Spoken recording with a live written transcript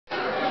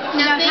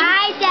Nothing.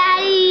 Hi,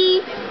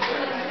 Daddy.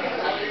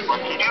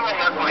 What you doing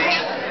there,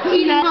 please?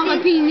 Eating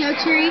jalapeno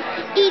tree.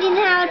 Eating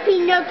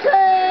jalapeno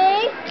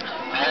tree.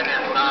 That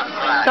is not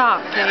right. Stop,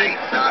 That Kate.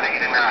 ain't not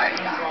eating right.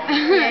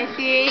 Yes,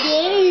 it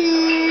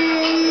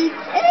is.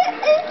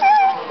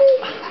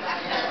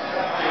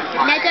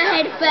 Now go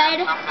ahead, Fred.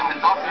 Something to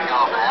talk to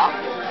y'all about.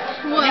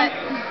 What?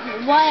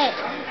 What?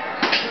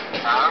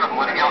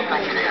 What do y'all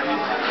think it is?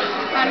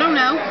 I don't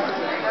know.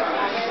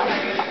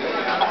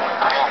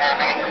 I don't have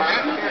any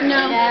clue.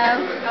 No.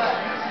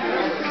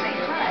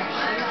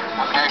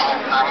 Okay,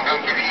 well, I'm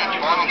going to give you each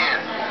one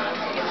guess.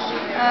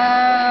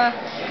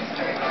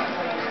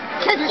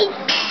 Cookie.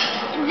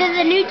 There's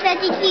a new Chuck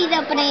E. Cheese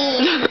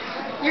opening.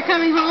 You're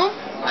coming home?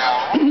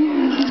 No.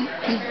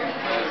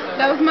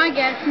 That was my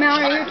guess.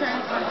 Mallory, your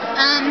turn.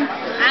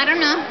 I don't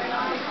know.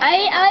 Are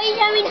you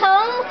coming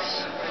home?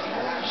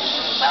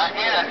 Not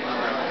yet.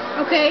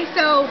 Okay,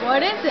 so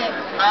what is it?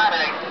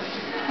 Friday.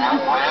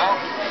 Well,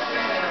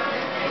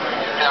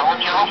 now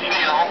what y'all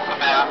feel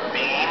about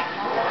being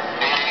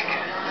big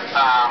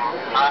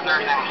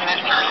brothers and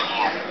sisters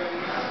again?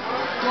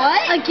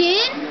 What?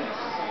 Again?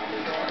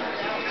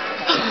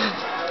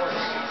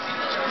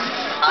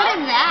 What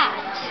is that?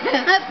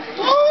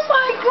 Oh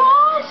my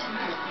gosh!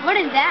 What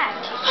is that?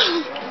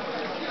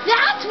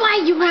 That's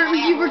why you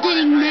were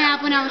getting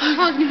mad when I was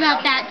talking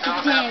about that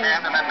today.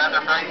 Having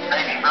another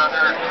baby brother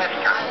or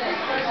sister.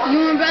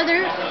 You want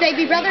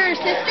baby brother or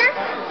sister?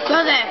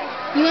 Brother.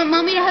 You want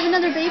mommy to have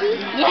another baby?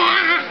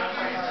 Yeah.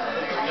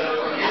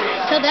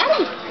 Tell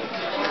Daddy.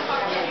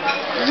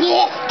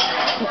 Yes.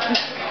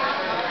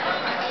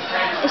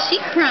 Is she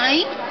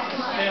crying?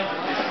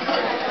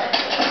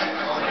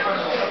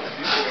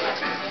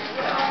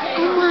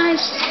 Oh my,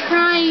 she's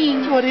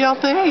crying. What do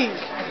y'all think?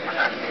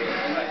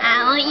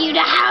 I want you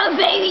to have a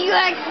baby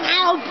like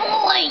a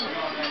boy.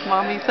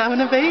 Mommy's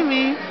having a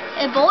baby.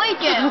 A boy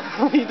too.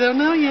 We don't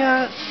know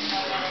yet.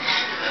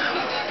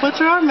 What's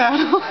wrong,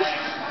 Madeline?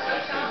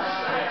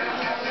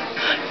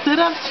 Sit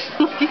up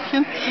so we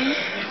can see.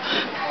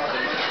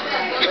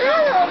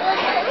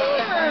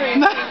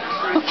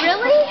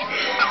 Really?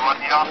 So what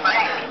do y'all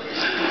think?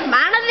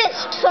 None of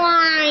it's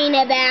fine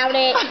about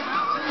it.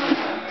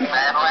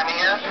 Madeline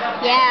is?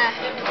 Yeah.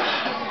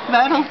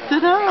 Madeline,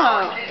 sit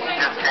up.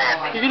 Just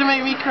Kathy. You're gonna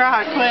make me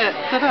cry. Quit.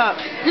 Sit up.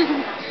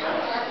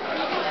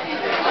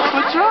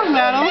 What's wrong,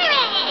 Madeline?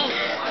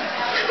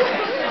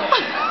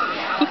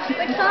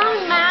 What's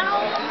wrong,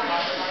 Madeline?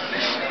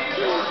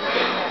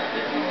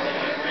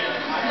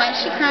 Why is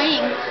she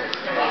crying?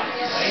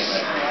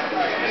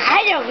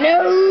 I don't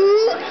know.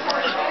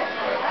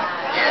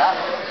 Yeah.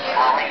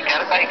 Mommy's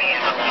got a baby in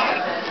her belly.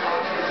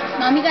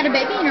 Mommy got a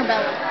baby in her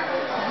belly.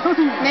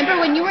 Remember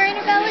when you were in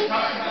her belly?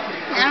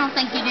 I don't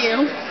think you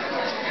do.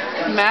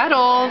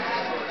 Madeline,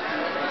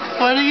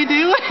 what are you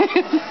doing?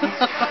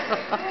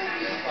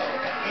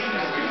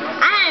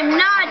 I'm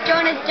not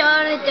gonna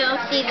go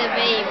see the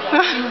baby.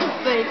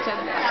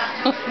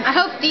 I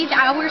hope these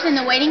hours in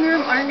the waiting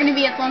room aren't gonna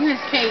be as long as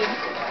Cade.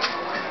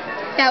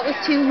 That was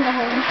too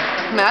long.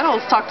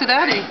 Madeline, talk to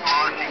Daddy.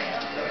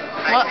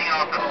 What?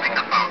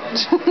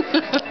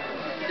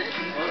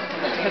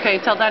 Okay,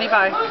 tell Daddy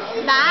bye.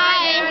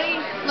 Bye.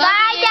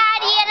 Bye,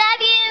 Daddy.